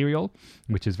to Serial,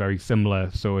 which is very similar.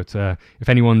 So it's if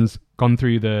anyone's gone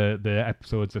through the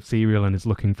episodes of Serial and is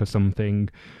looking for something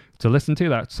to listen to.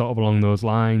 That's sort of along those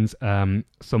lines.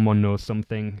 Someone Knows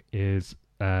Something is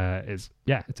it's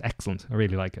excellent. I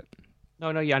really like it.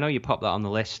 No, yeah, I know you popped that on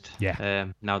the list. Yeah.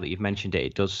 Now that you've mentioned it,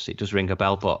 it does ring a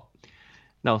bell. But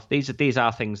no, these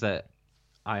are things that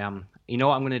I am. You know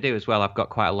what I'm going to do as well? I've got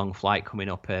quite a long flight coming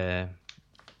up in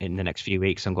the next few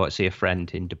weeks. I'm going to see a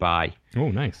friend in Dubai. Oh,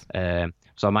 nice.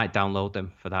 So I might download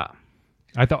them for that.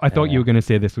 I thought you were going to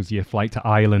say this was your flight to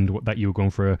Ireland, that you were going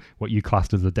for what you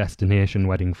classed as a destination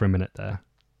wedding for a minute there.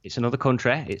 It's another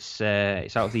country. It's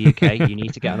out of the UK. You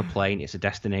need to get on a plane. It's a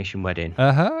destination wedding.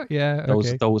 Yeah.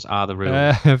 Those are the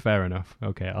rules. Fair enough.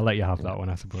 Okay, I'll let you have that one,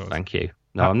 I suppose. Thank you.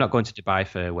 No, I'm not going to Dubai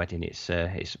for a wedding.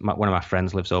 One of my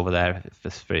friends lives over there.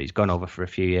 He's gone over for a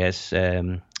few years.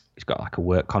 He's got like a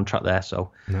work contract there,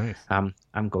 so nice.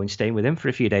 I'm going staying with him for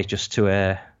a few days just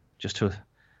to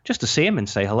see him and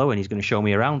say hello, and he's going to show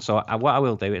me around. So what I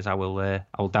will do is I will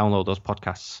download those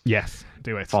podcasts. Yes,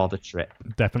 do it for the trip.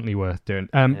 Definitely worth doing.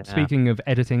 Speaking of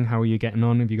editing, how are you getting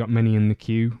on? Have you got many in the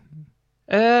queue?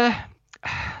 I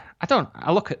don't.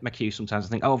 I look at my queue sometimes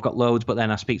and think, oh, I've got loads, but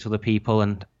then I speak to other people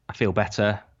and I feel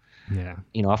better. Yeah.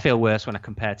 I feel worse when I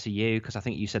compare to you, because I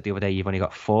think you said the other day you've only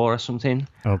got 4 or something.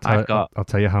 I'll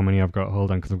tell you how many I've got.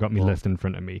 Hold on, because I've got my list in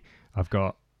front of me. I've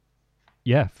got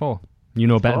 4. You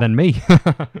know better than me.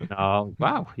 Oh,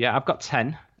 wow. Yeah, I've got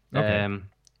 10. Okay.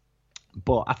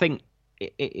 But I think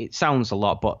it sounds a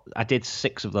lot, but I did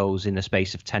 6 of those in the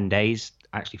space of 10 days.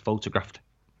 I actually photographed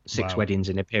 6 weddings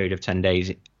in a period of 10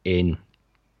 days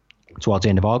towards the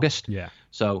end of August. Yeah.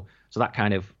 So that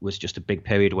kind of was just a big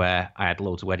period where I had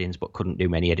loads of weddings but couldn't do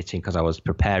many editing because I was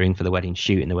preparing for the wedding,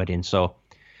 shooting the wedding. So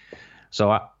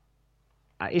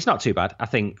it's not too bad. I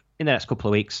think in the next couple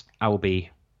of weeks I will be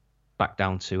back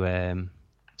down to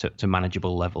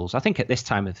manageable levels. I think at this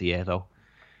time of the year, though,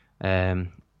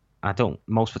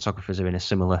 most photographers are in a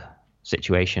similar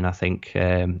situation. I think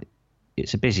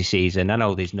it's a busy season. I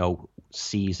know there's no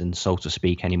season, so to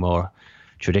speak, anymore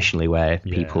traditionally, where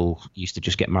people used to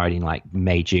just get married in like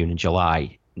May, June and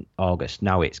July, August.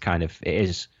 Now it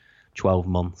is 12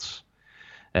 months.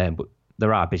 But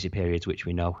there are busy periods, which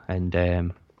we know.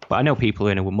 But I know people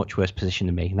are in a much worse position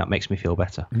than me, and that makes me feel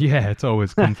better. Yeah, it's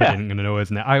always comforting to know,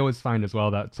 isn't it? I always find as well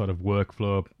that sort of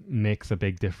workflow makes a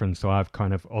big difference. So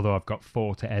although I've got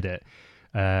 4 to edit,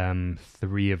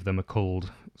 3 of them are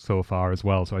culled so far as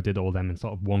well. So I did all them in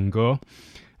sort of one go,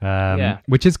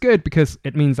 which is good because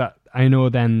it means that I know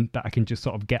then that I can just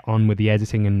sort of get on with the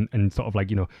editing and sort of like,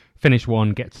 finish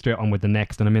one, get straight on with the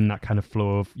next. And I'm in that kind of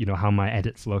flow of, how my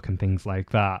edits look and things like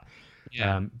that.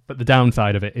 Yeah. But the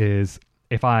downside of it is,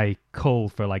 if I cull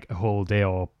for like a whole day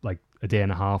or like a day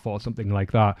and a half or something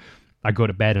like that, I go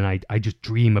to bed and I just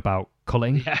dream about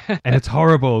culling. Yeah. And it's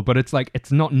horrible, but it's like,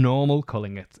 it's not normal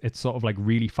culling. It's sort of like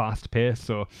really fast paced.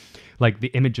 So like the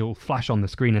image will flash on the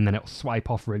screen and then it'll swipe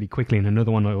off really quickly and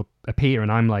another one will appear.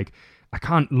 And I'm like, I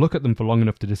can't look at them for long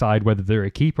enough to decide whether they're a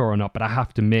keeper or not, but I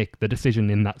have to make the decision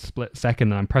in that split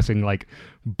second, and I'm pressing like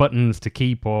buttons to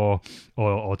keep or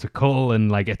to cull,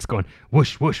 and like it's going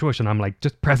whoosh, whoosh, whoosh, and I'm like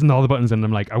just pressing all the buttons, and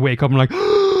I'm like, I wake up and I'm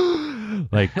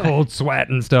like, like cold sweat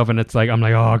and stuff, and it's like, I'm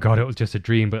like, oh God, it was just a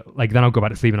dream, but like then I'll go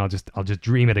back to sleep and I'll just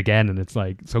dream it again, and it's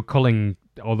like, so culling,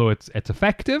 although it's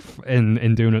effective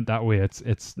in doing it that way,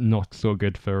 it's not so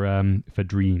good for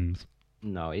dreams.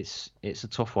 No, it's a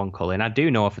tough one, Colin. I do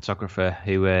know a photographer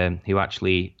who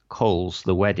actually culls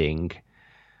the wedding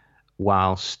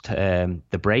whilst the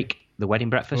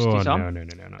wedding breakfast is on.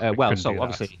 No. Well, so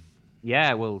obviously,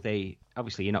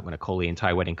 obviously you're not going to cull the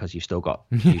entire wedding because you've still got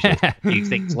usually a few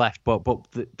things left. But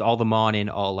all the morning,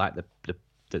 all like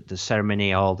the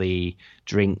ceremony, all the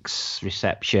drinks,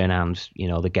 reception, and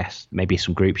the guests, maybe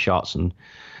some group shots, and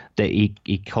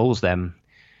he culls them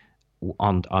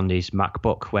on his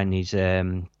MacBook when he's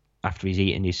after he's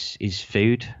eaten his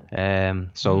food.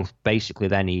 So basically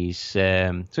then he's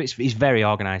very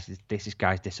organized. This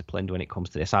guy's disciplined when it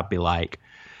comes to this. I'd be like,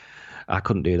 I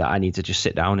couldn't do that. I need to just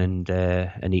sit down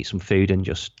and eat some food and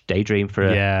just daydream for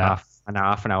half an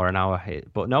hour.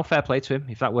 But no, fair play to him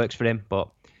if that works for him. But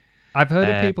I've heard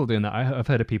of people doing that. I've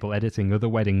heard of people editing other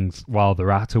weddings while they're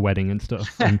at a wedding and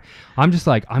stuff. And I'm just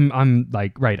like, I'm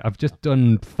like, right, I've just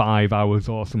done 5 hours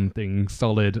or something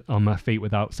solid on my feet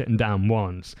without sitting down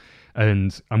once.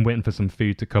 And I'm waiting for some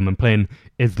food to come and playing,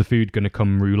 is the food going to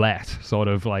come roulette? Sort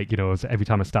of like, so every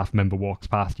time a staff member walks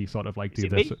past, you sort of like do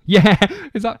this. Me? Yeah,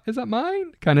 is that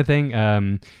mine? Kind of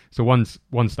thing. So once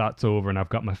that's over and I've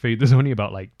got my food, there's only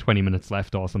about like 20 minutes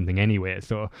left or something anyway.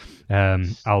 So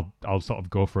I'll sort of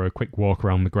go for a quick walk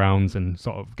around the grounds and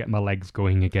sort of get my legs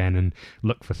going again and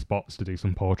look for spots to do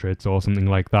some portraits or something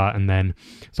like that. And then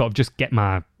sort of just get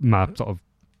my sort of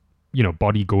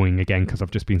body going again because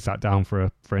I've just been sat down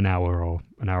for an hour or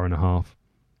an hour and a half.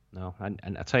 No,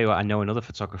 and I tell you what, I know another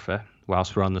photographer,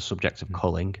 whilst we're on the subject of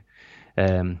culling,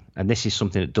 and this is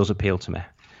something that does appeal to me.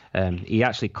 He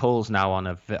actually culls now on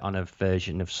a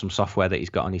version of some software that he's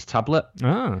got on his tablet.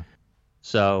 Ah.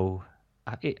 So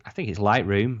I think it's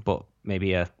Lightroom, but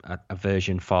maybe a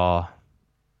version for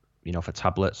for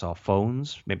tablets or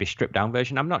phones, maybe a stripped down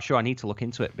version. I'm not sure. I need to look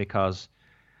into it because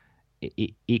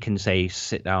he can say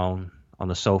sit down on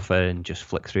the sofa and just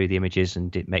flick through the images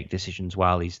and make decisions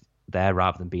while he's there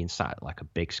rather than being sat at like a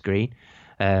big screen.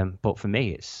 But for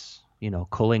me, it's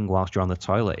culling whilst you're on the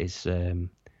toilet is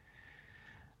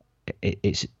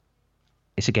it's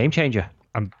a game changer.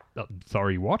 I'm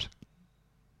sorry, what?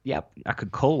 Yeah, I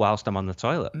could cull whilst I'm on the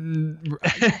toilet.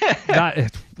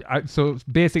 So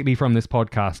basically from this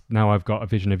podcast, now I've got a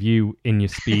vision of you in your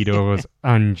Speedos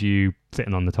and you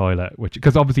sitting on the toilet,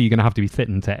 because obviously you're going to have to be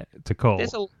sitting to cull.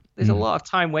 There's a lot of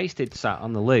time wasted sat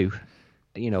on the loo.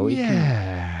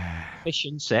 Yeah.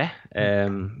 Efficiency.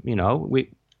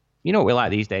 What we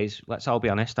like these days. Let's all be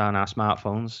honest, on our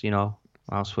smartphones.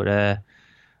 Whilst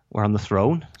we're on the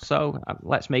throne, so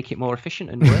let's make it more efficient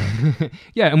and work.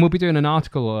 Yeah, and we'll be doing an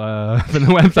article for the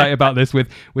website about this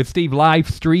with Steve live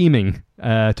streaming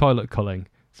toilet culling.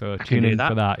 So tune in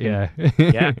for that. Yeah.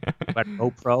 Yeah.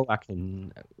 GoPro, I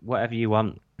can whatever you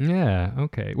want. Yeah.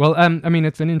 Okay. Well,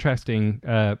 it's an interesting,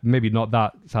 maybe not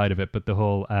that side of it, but the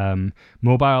whole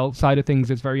mobile side of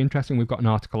things is very interesting. We've got an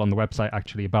article on the website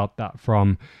actually about that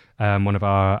from one of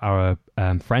our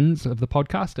friends of the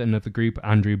podcast and of the group,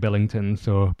 Andrew Billington.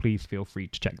 So please feel free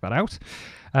to check that out.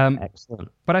 Excellent.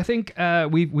 But I think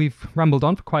we've rambled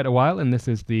on for quite a while, and this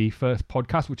is the first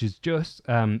podcast, which is just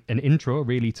an intro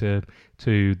really to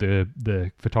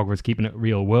the photographers keeping it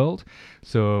real world.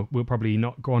 So we'll probably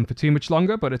not go on for too much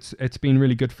longer, but it's been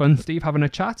really good fun, Steve, having a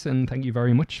chat, and thank you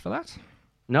very much for that.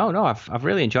 No, I've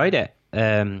really enjoyed it.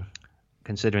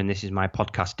 Considering this is my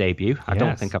podcast debut, I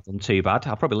don't think I've done too bad.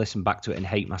 I'll probably listen back to it and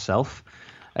hate myself.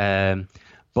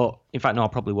 But in fact, no, I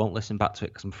probably won't listen back to it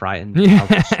because I'm frightened.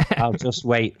 Yeah. I'll just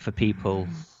wait for people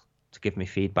to give me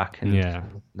feedback and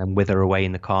then wither away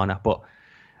in the corner. But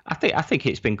I think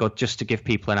it's been good just to give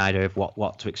people an idea of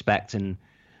what to expect, and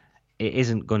it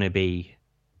isn't going to be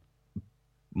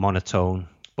monotone,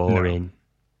 boring.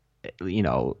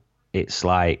 No. It's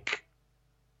like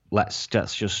let's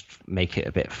just make it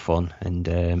a bit fun, and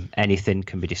anything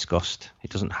can be discussed. It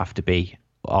doesn't have to be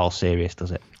all serious, does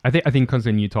it? I think because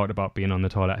then you talked about being on the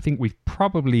toilet, I think we've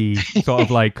probably sort of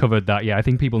like covered that. Yeah, I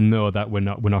think people know that we're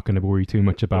not going to worry too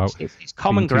much about. It's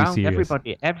common ground.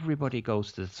 Everybody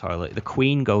goes to the toilet. The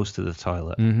Queen goes to the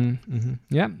toilet. Mm-hmm, mm-hmm.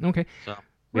 Yeah. Okay. So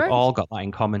we've all got that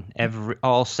in common.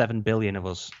 All 7 billion of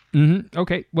us. Mm-hmm.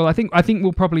 Okay. Well, I think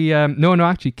we'll probably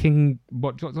actually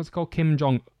what's it called? Kim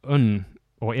Jong Un.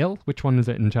 Or Il? Which one is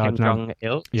it in charge now? Kim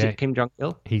Jong-il? Is it Kim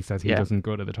Jong-il? He says he doesn't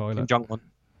go to the toilet. Kim Jong-un.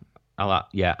 I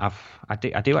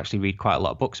do actually read quite a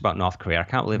lot of books about North Korea. I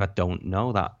can't believe I don't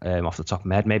know that off the top of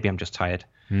my head. Maybe I'm just tired.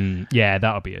 Yeah,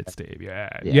 that'll be it, Steve.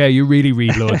 Yeah, you really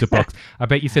read loads of books. I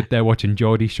bet you sit there watching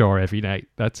Geordie Shore every night.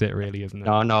 That's it, really, isn't it?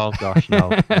 No, gosh,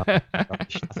 no. Gosh.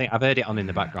 I think I've heard it on in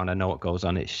the background. I know what goes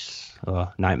on. It's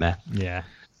nightmare. Yeah.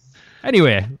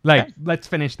 Anyway, let's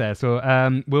finish there.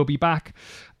 So we'll be back.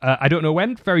 I don't know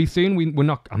when. Very soon.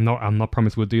 I'm not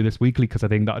promised we'll do this weekly because I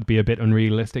think that would be a bit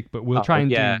unrealistic. But we'll try and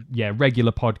do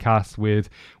regular podcasts with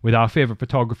our favorite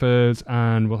photographers,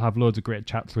 and we'll have loads of great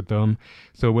chats with them.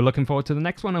 So we're looking forward to the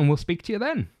next one, and we'll speak to you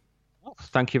then. Well,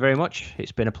 thank you very much.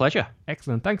 It's been a pleasure.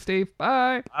 Excellent. Thanks, Steve.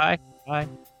 Bye. Bye.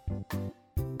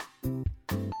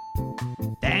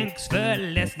 Thanks for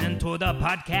listening to the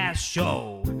podcast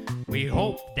show. We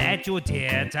hope that you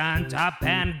did turn up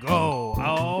and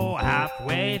go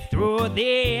halfway through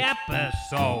the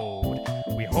episode.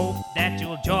 We hope that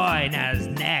you'll join us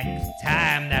next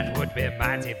time. That would be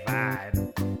mighty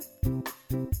fine.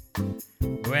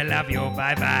 We love you.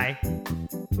 Bye-bye.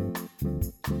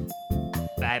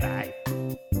 Bye-bye.